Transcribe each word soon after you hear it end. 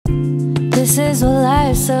This is what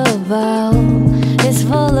life's about. It's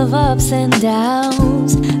full of ups and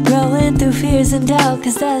downs, growing through fears and doubt,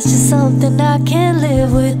 cause that's just something I can't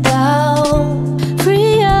live without.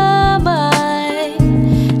 Free your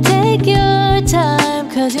mind, take your time,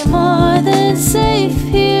 cause you're more than safe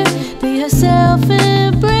here. Be yourself,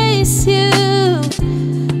 embrace you.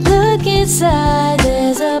 Look inside,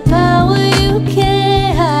 there's a power you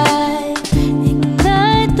can't hide.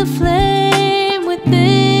 Ignite the flame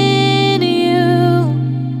within you.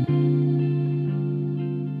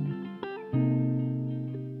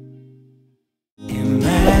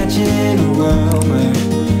 Imagine a world where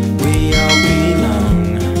we all belong,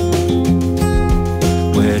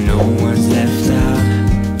 where no one's left out.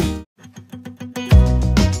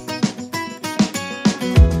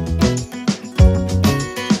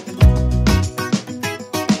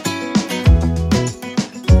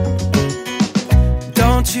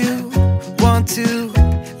 Don't you want to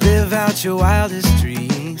live out your wildest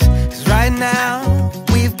dreams? 'Cause right now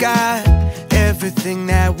we've got everything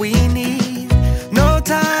that we need. No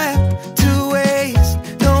time to waste,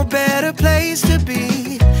 no better place to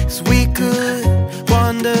be. 'Cause we could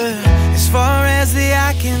wander as far as the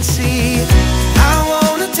eye can see. I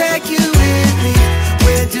wanna take you with me.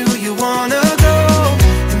 Where do you wanna go?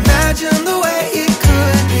 Imagine the way it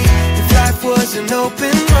could be if life was an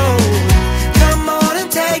open road. Come on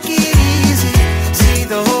and take it easy. See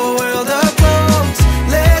the whole world up close.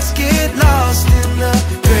 Let's get lost in the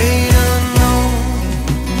great unknown.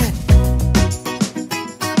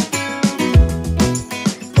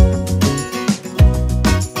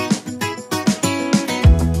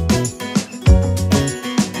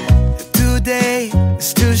 Today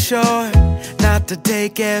is too short not to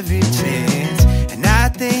take every chance, and I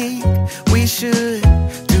think we should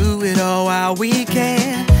do it all while we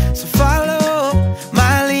can. So follow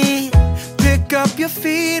my lead, pick up your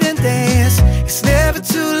feet and dance. It's never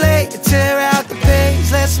too late to tear out the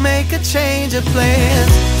page. Let's make a change of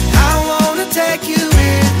plans. I wanna take you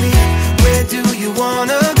with me. Where do you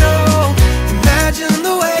wanna go? Imagine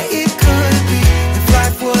the way it could be if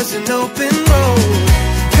life was an open road.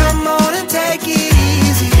 Come on and take it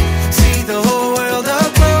easy. See the whole world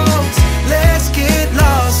up close. Let's get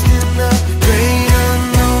lost in the great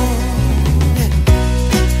unknown.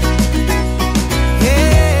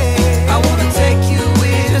 Yeah, I wanna take you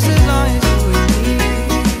with just as long as you're with me.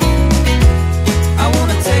 I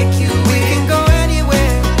wanna take you, we can go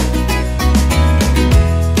anywhere.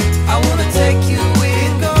 I wanna take you, we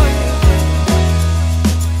can go anywhere.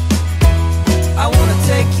 I wanna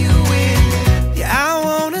take you with me. Yeah, I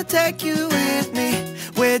wanna take you with me.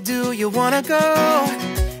 Where do you wanna go?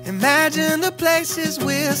 Imagine the places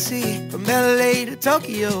we'll see, from LA to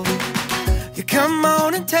Tokyo. You come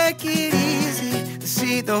on and take it easy to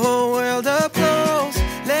see the whole world up close.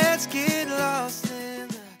 Let's get lost in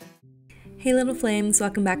the... Hey Little Flames,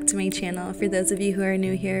 welcome back to my channel. For those of you who are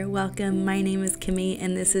new here, welcome. My name is Kimmy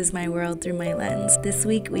and this is my world through my lens. This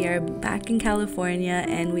week we are back in California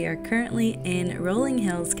and we are currently in Rolling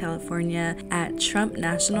Hills, California at Trump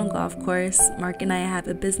National Golf Course. Mark and I have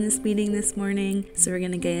a business meeting this morning, so we're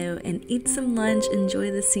gonna go and eat some lunch, enjoy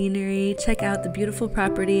the scenery, check out the beautiful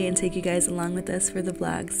property, and take you guys along with us for the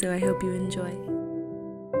vlog. So I hope you enjoy.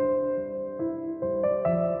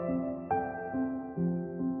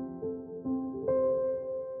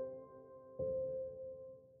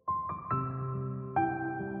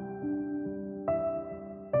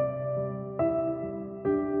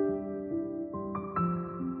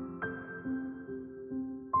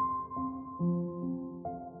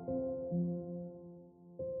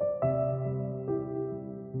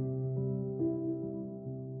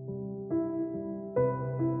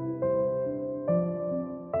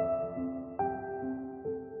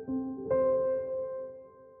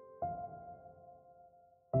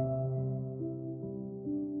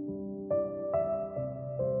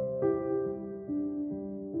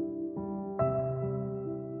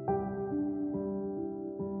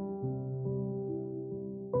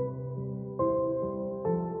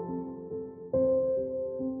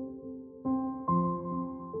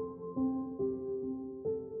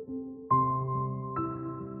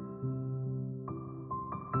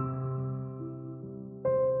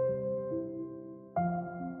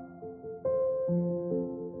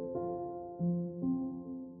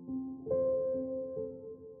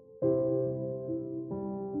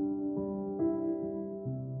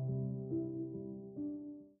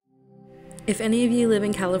 If any of you live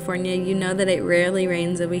in California, you know that it rarely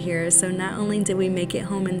rains over here, so not only did we make it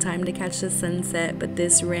home in time to catch the sunset, but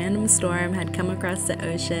this random storm had come across the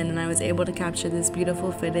ocean and I was able to capture this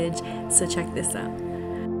beautiful footage, so check this out.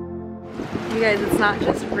 You guys, it's not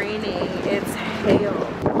just raining, it's hail.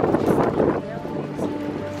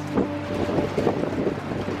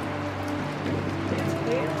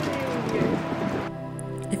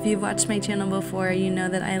 If you've watched my channel before, you know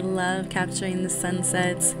that I love capturing the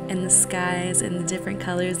sunsets and the skies and the different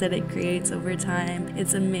colors that it creates over time.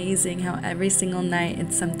 It's amazing how every single night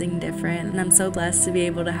it's something different, and I'm so blessed to be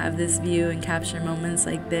able to have this view and capture moments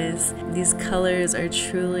like this. These colors are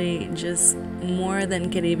truly just more than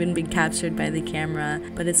could even be captured by the camera,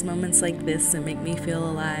 but it's moments like this that make me feel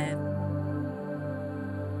alive.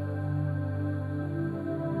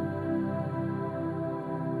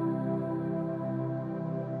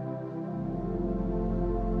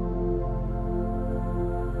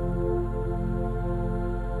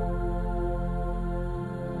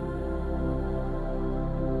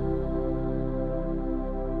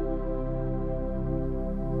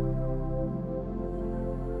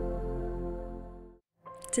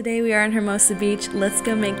 Today we are on Hermosa Beach. Let's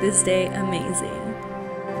go make this day amazing.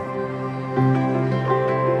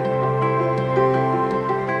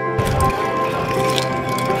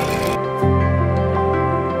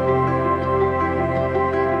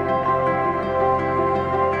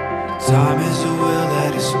 Time is a wheel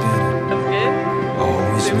that is spinning,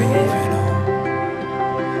 always moving on.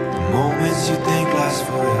 The moments you think last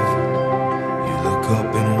forever, you look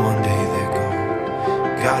up and one day they're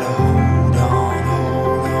gone. Gotta hold on.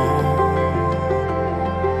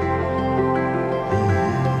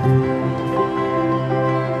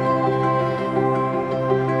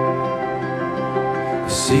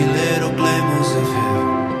 See little glimmers of heaven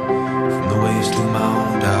from the waves through my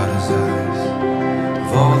own daughter's eyes.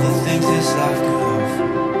 Of all the things this life could offer,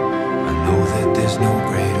 I know that there's no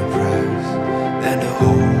greater prize than to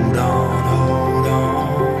hold on, hold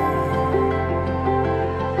on.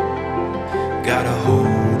 Gotta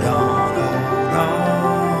hold on, hold on.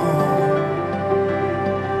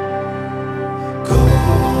 Go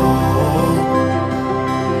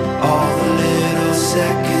all the little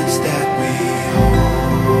seconds that we hold.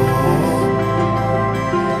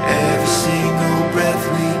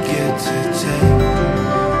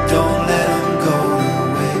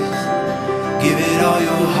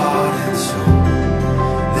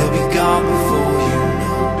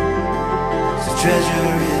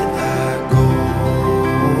 Treasure it like gold.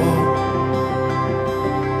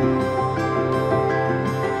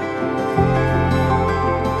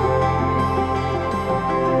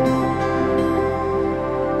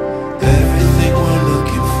 Everything we're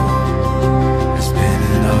looking for has been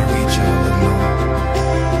in our reach all along.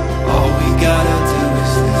 All we gotta do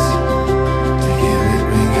is listen to hear it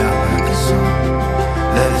ring out like a song.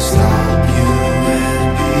 Let it stop you and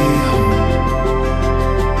me home.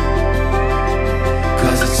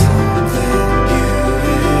 It's something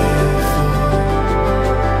beautiful.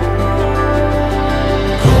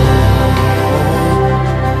 Go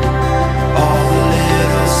all the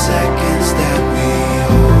little seconds that we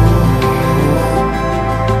hold.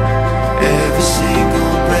 Every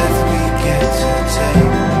single breath we get to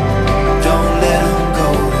take. Don't let them go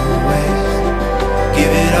to waste.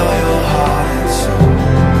 Give it all your heart and soul.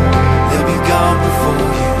 They'll be gone before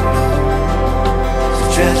you know. So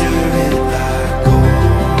treasure it like gold.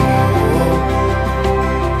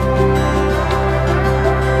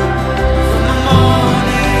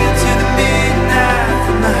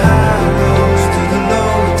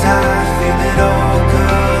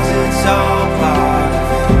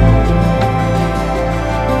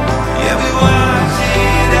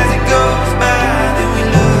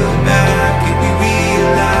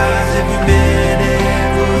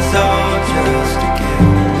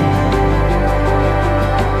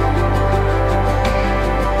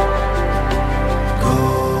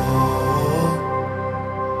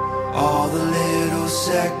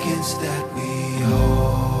 Seconds that we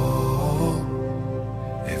hold.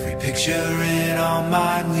 Every picture in our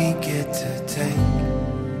mind we get to take.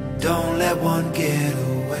 Don't let one get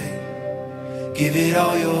away. Give it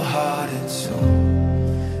all your heart and soul.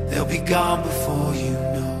 They'll be gone before you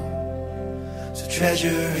know. So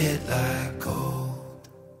treasure it like gold.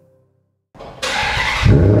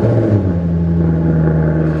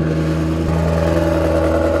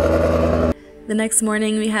 The next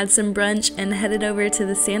morning we had some brunch and headed over to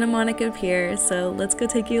the Santa Monica Pier, so let's go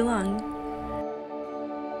take you along.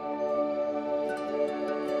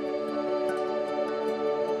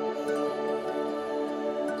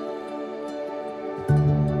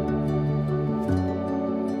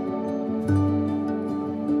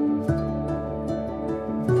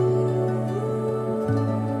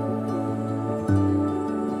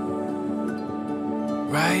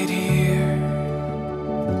 Right here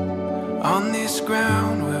on this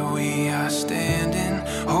ground where we are standing.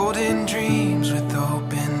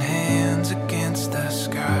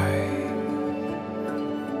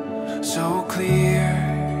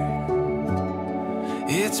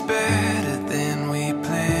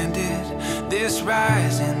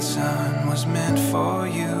 was meant for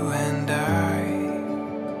you and I.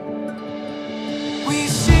 We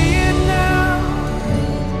see it now,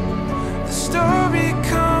 the story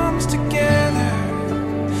comes together.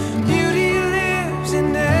 Beauty lives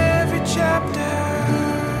in every chapter.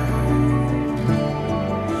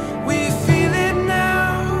 We feel it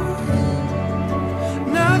now,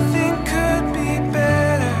 nothing could be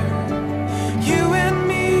better. You and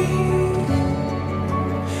me,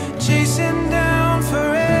 chasing down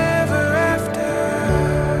forever after.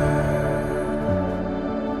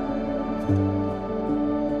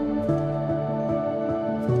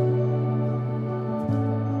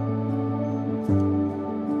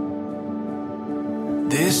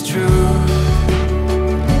 This truth,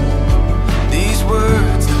 these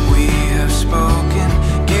words that we have spoken,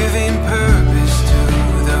 giving purpose to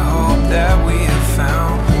the hope that we have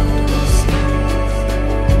found.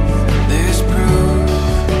 There's proof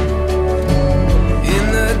in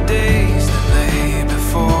the days that lay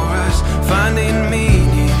before us, finding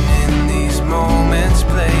meaning in these moments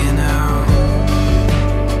playing out.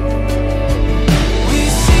 We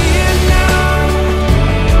see it now,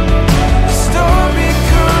 the story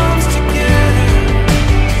comes together.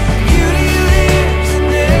 Beauty lives in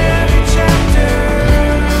every chapter.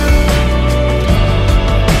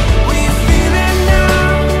 We feel it now,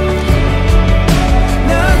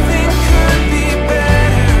 nothing could be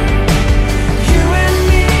better. You and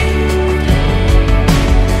me,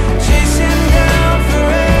 chasing down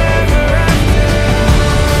forever after.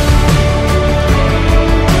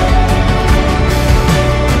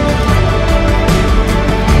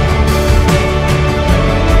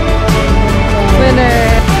 Winner.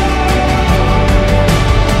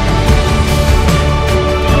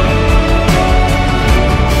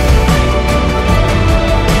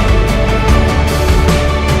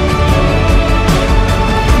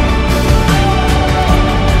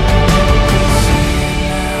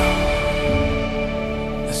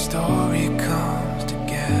 The story comes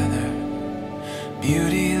together.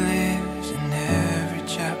 Beauty lives in every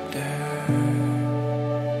chapter.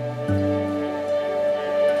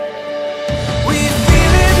 We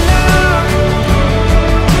feel it now,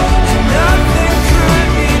 and nothing could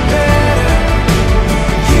be better.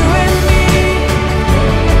 You and me,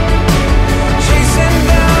 chasing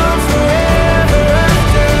down forever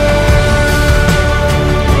after.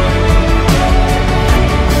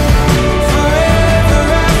 Forever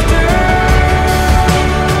after.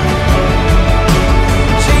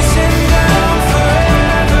 Chasing down forever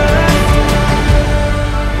after.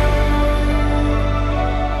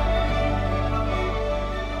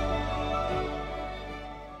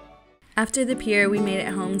 After the pier, we made it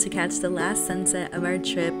home to catch the last sunset of our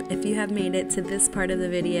trip. If you have made it to this part of the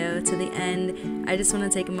video, to the end, I just want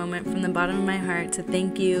to take a moment from the bottom of my heart to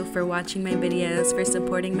thank you for watching my videos, for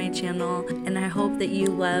supporting my channel, and I hope that you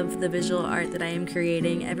love the visual art that I am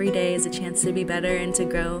creating. Every day is a chance to be better and to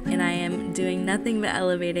grow, and I am doing nothing but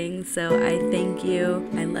elevating, so I thank you,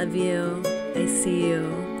 I love you, I see you,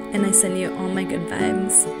 and I send you all my good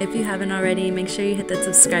vibes. If you haven't already, make sure you hit that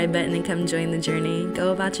subscribe button and come join the journey.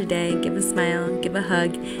 Go about your day, give a smile, give a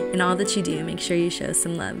hug, and all that you do, make sure you show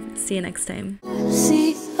some love. See you next time.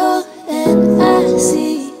 C-O-N-I-C,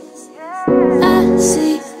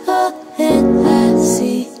 I-C-O-N-I-C.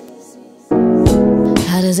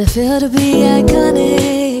 How does it feel to be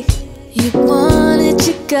iconic? You want it,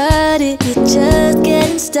 you got it, you're just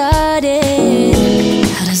getting started.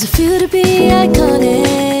 How does it feel to be iconic?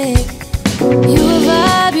 You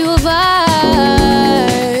arrived